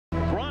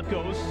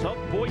Broncos of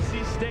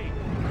Boise State.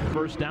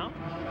 First down.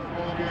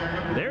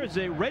 There's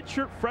a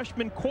redshirt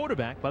freshman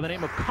quarterback by the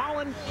name of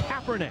Colin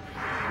Kaepernick,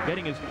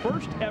 getting his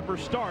first ever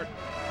start.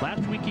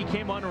 Last week he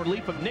came on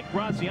relief of Nick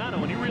Graziano,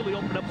 and he really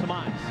opened up some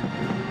eyes.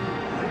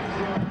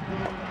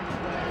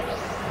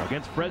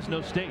 Against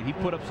Fresno State, he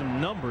put up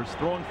some numbers,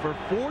 throwing for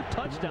 4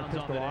 touchdowns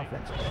on the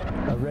offense.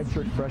 A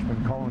redshirt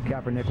freshman, Colin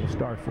Kaepernick, will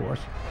start for us.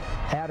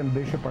 Adam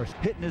Bishop are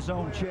hitting his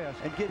own chest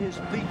and get his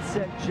feet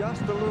set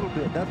just a little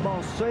bit. That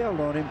ball sailed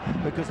on him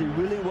because he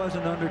really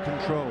wasn't under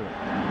control.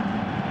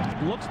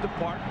 Looks the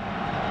part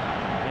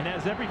and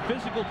has every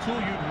physical tool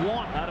you'd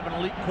want out of an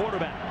elite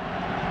quarterback.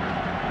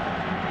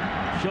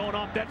 Showing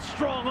off that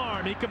strong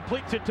arm, he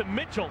completes it to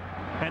Mitchell,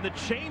 and the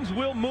chains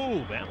will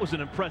move. That was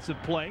an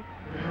impressive play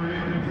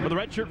for the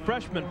redshirt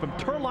freshman from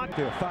Turlock.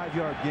 A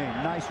 5-yard gain,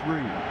 nice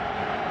read.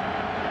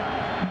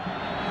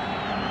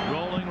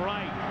 Rolling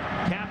right,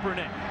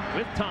 Kaepernick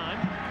with time,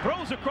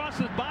 throws across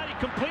his body,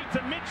 complete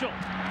to Mitchell,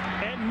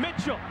 and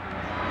Mitchell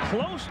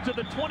close to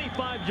the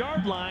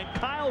 25-yard line.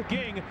 Kyle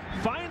Ging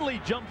finally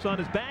jumps on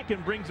his back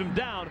and brings him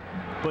down,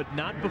 but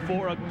not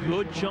before a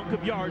good chunk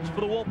of yards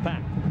for the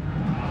Wolfpack.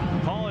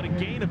 Call it a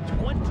gain of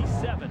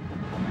 27.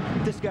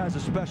 This guy's a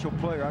special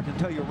player, I can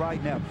tell you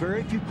right now.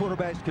 Very few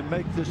quarterbacks can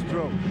make this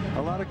throw.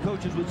 A lot of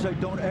coaches would say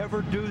don't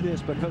ever do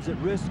this because it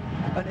risks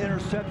an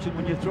interception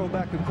when you throw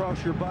back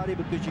across your body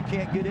because you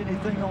can't get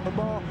anything on the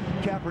ball.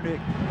 Kaepernick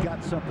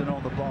got something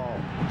on the ball,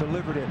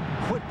 delivered it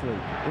quickly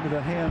into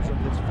the hands of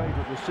his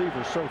favorite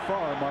receiver so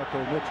far, Marco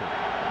Mitchell.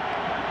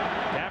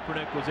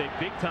 Kaepernick was a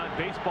big-time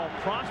baseball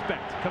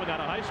prospect coming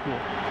out of high school.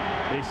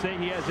 They say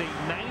he has a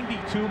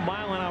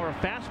 92-mile-an-hour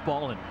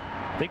fastball, and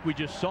I think we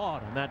just saw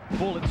it on that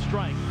bullet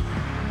strike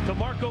to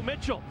Marco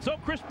Mitchell. So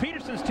Chris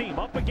Peterson's team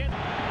up again.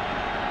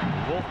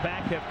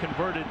 Wolfpack have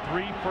converted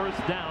 3 first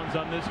downs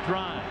on this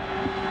drive.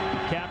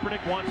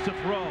 Kaepernick wants to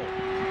throw.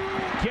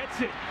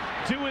 Gets it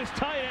to his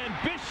tight end,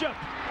 Bishop.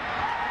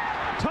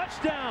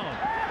 Touchdown.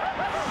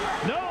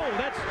 No,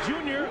 that's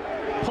Junior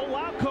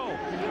Polacco.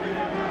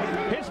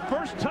 His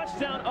first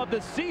touchdown of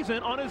the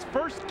season on his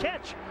first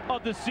catch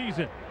of the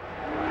season.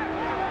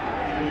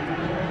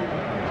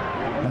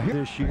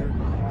 This year,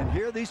 and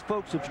here these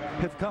folks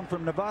have come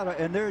from Nevada,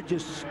 and they're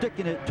just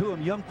sticking it to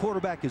him. Young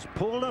quarterback is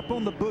pulled up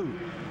on the boot.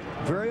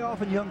 Very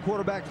often young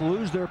quarterbacks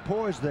lose their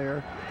poise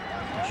there.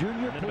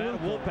 Junior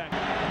Wolfpack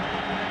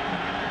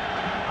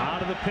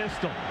out of the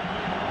pistol.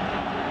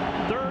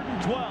 3rd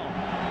and 12.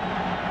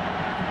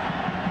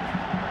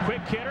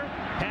 Quick hitter,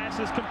 pass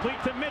is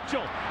complete to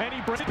Mitchell, and he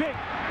brings big.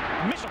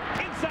 Mitchell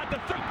inside the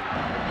 3.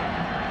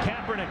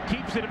 Kaepernick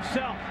keeps it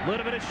himself.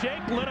 Little bit of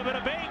shake, little bit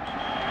of bake.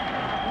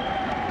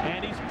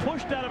 And he's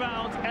pushed out of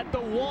bounds at the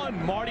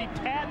 1. Marty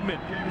Tadman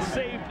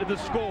saved the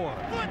score.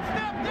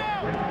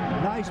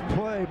 Nice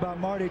play by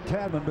Marty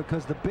Tadman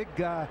because the big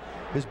guy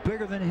is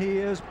bigger than he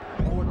is,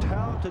 more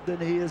talented than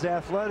he is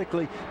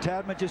athletically.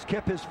 Tadman just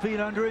kept his feet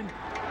under him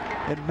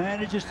and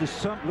manages to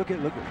look at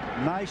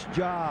nice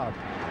job.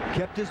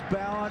 Kept his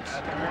balance,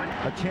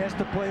 a chance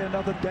to play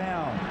another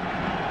down.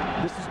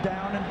 This is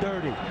down and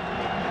dirty.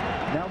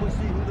 Now we'll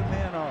see who the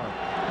men are.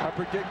 I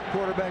predict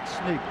quarterback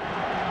sneak.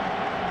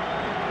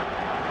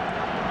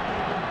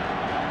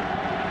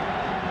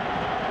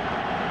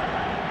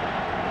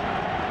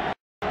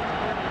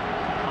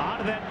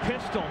 That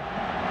pistol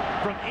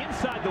from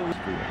inside the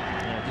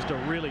yeah, just a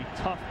really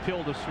tough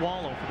pill to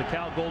swallow for the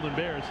Cal Golden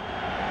Bears.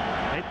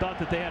 They thought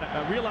that they had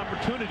a real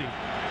opportunity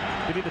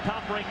to be the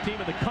top-ranked team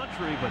in the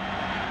country, but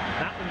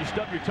not when you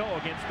stub your toe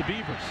against the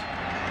Beavers.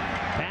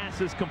 Pass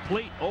is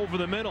complete over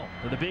the middle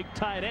to the big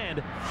tight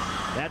end.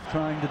 That's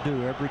trying to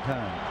do every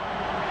time.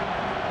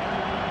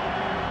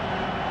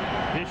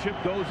 Bishop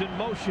goes in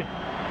motion.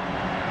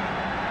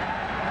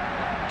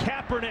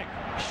 Kaepernick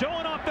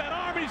showing off that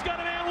arm, and he's got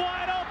a man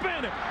wide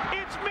open.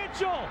 It's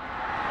Mitchell.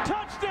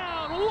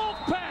 Touchdown,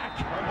 Wolfpack.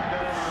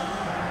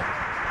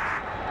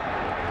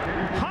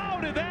 How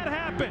did that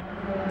happen?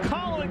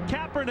 Colin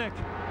Kaepernick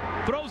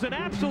throws an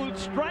absolute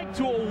strike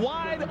to a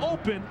wide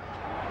open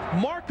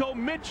Marco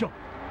Mitchell.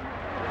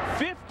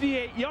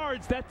 58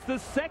 yards. That's the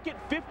second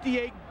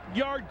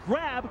 58-yard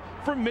grab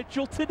for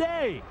Mitchell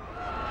today.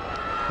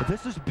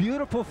 This is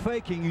beautiful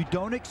faking. You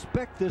don't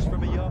expect this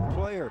from a young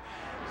player.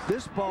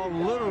 This ball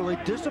literally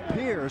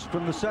disappears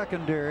from the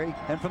secondary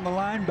and from the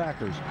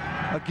linebackers.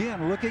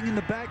 Again, looking in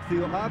the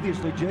backfield,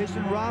 obviously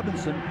Jason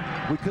Robinson,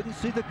 we couldn't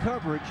see the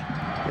coverage.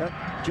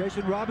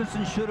 Jason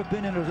Robinson should have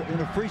been in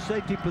a free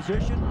safety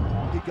position.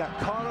 He got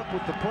caught up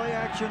with the play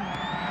action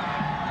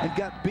and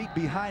got beat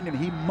behind him.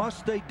 He must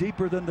stay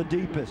deeper than the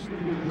deepest.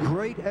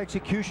 Great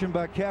execution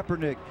by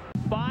Kaepernick.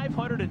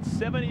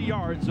 570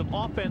 yards of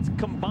offense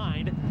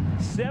combined,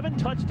 7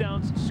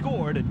 touchdowns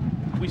scored,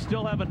 and we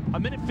still have a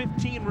minute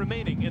 15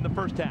 remaining in the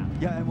first half.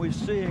 Yeah, and we're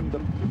seeing the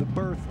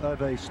birth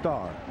of a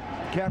star.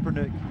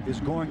 Kaepernick is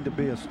going to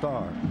be a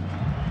star.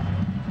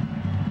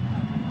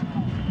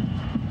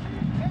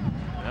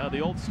 The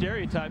old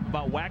stereotype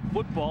about whack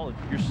football,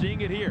 you're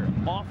seeing it here.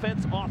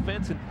 Offense,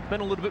 offense, and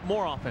been a little bit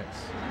more offense.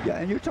 Yeah,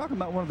 and you're talking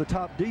about one of the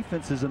top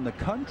defenses in the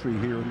country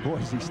here in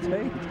Boise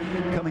State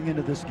coming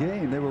into this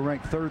game. They were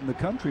ranked 3rd in the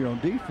country on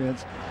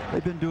defense.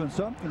 They've been doing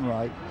something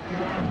right.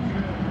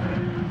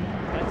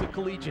 That's a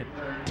collegiate.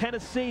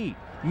 Tennessee,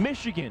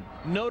 Michigan,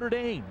 Notre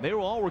Dame, they were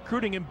all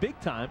recruiting him big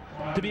time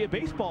to be a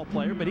baseball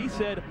player, but he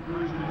said,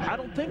 I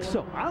don't think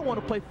so. I want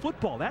to play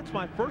football. That's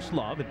my first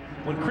love. And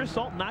when Chris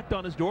Salt knocked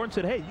on his door and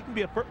said, hey, you can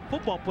be a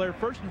football player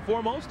first and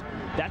foremost,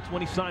 that's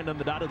when he signed on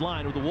the dotted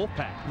line with the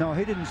Wolfpack. No,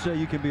 he didn't say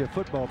you can be a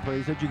football player.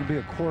 He said you can be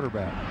a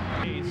quarterback.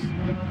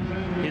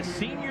 His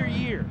senior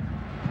year,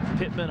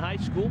 Pittman High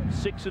School,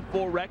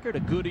 6-4 record, a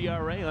good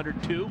ERA, under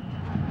 2.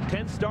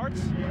 10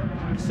 starts,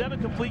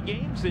 7 complete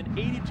games, and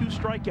 82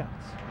 strikeouts.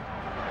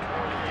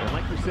 And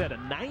like we said, a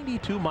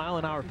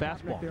 92-mile-an-hour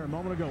fastball. There a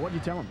moment ago, what did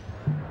you tell him?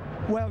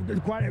 Well,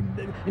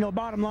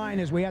 bottom line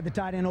is we had the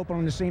tight end open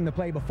on the seam the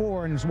play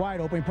before, and it's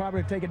wide open. He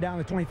probably take it down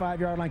the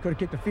 25-yard line, could have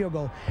kicked the field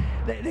goal.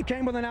 They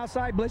came with an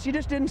outside blitz. He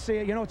just didn't see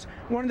it. It's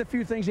one of the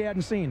few things he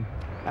hadn't seen.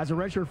 As a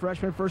redshirt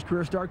freshman, first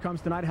career start comes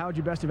tonight. How would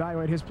you best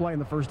evaluate his play in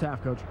the first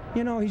half, Coach?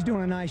 He's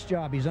doing a nice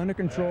job. He's under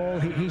control.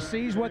 He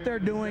sees what they're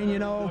doing.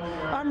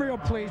 I'm real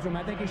pleased with him.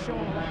 I think he's showing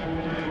a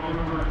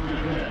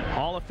lot.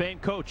 Hall of Fame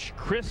coach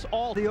Chris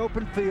Alt. The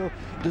open field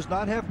does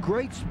not have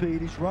great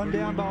speed. He's run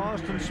down by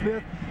Austin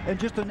Smith, and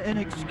just an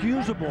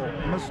inexcusable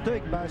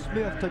mistake by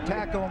Smith to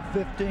tack on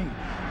 15.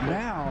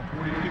 Now,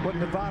 what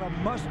Nevada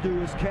must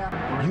do is cap.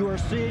 You are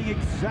seeing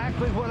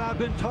exactly what I've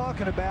been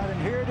talking about, and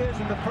here it is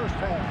in the first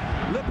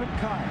half.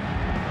 Lippincott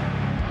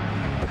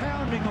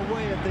pounding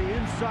away at the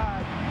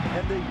inside,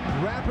 and the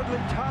rapidly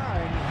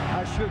tiring,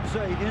 I should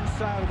say,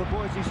 inside of the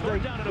Boise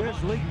State.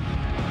 There's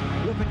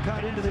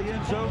Lippincott into the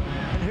end zone,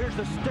 and here's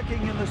the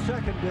sticking in the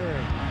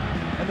secondary,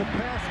 and the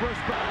pass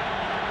rush by.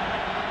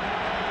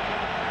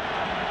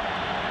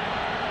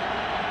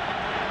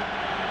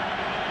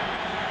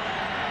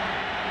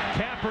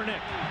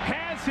 Kaepernick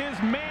has his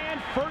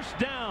man, first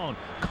down.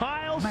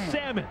 Kyle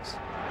Sammons.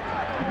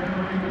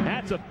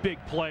 That's a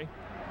big play.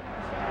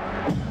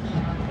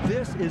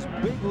 This is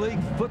big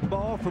league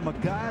football from a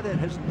guy that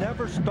has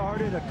never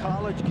started a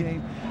college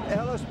game.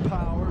 Ellis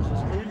Powers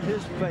is in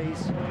his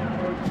face.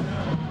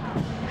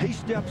 He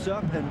steps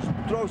up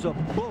and throws a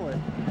bullet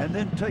and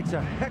then takes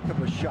a heck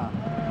of a shot.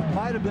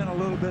 Might have been a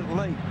little bit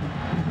late.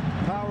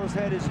 Powers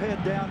had his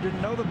head down,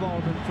 didn't know the ball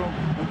had been thrown,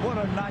 and what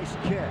a nice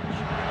catch.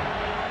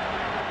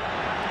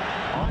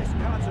 Nice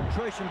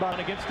concentration by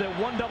against a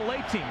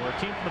 1AA team, or a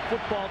team from the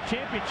football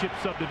championship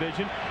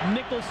subdivision,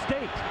 Nicholls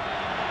State.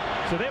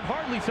 So they've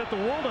hardly set the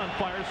world on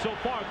fire so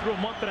far through a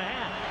month and a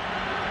half.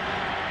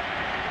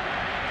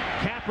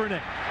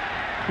 Kaepernick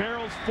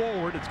barrels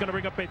forward. It's going to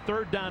bring up a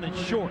 3rd down and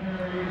short.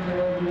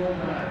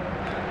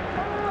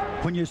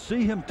 When you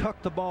see him tuck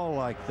the ball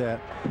like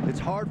that, it's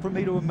hard for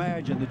me to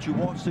imagine that you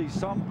won't see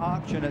some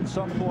option at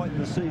some point in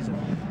the season.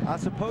 I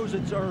suppose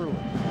it's early.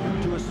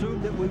 To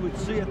assume that we would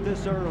see it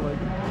this early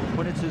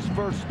when it's his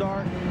first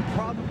start,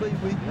 probably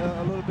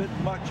a little bit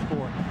much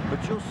for him.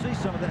 But you'll see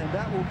some of that, and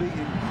that will be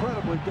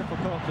incredibly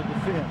difficult to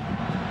defend.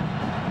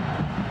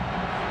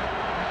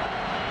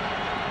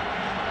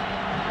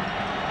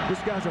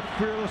 This guy's a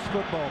fearless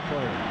football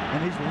player,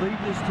 and he's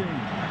leading his team.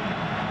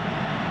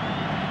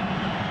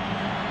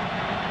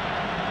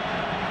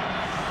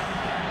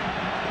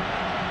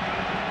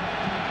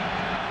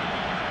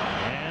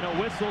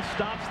 Whistle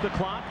stops the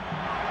clock.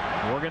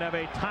 We're going to have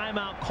a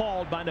timeout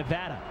called by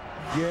Nevada.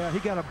 Yeah, he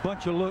got a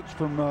bunch of looks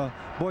from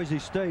Boise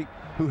State,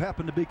 who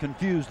happened to be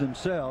confused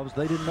themselves.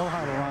 They didn't know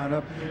how to line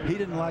up. He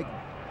didn't like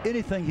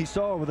anything he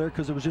saw over there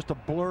because it was just a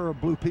blur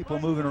of blue people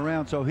moving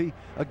around. So he,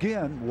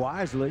 again,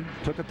 wisely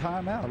took a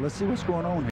timeout. Let's see what's going on here.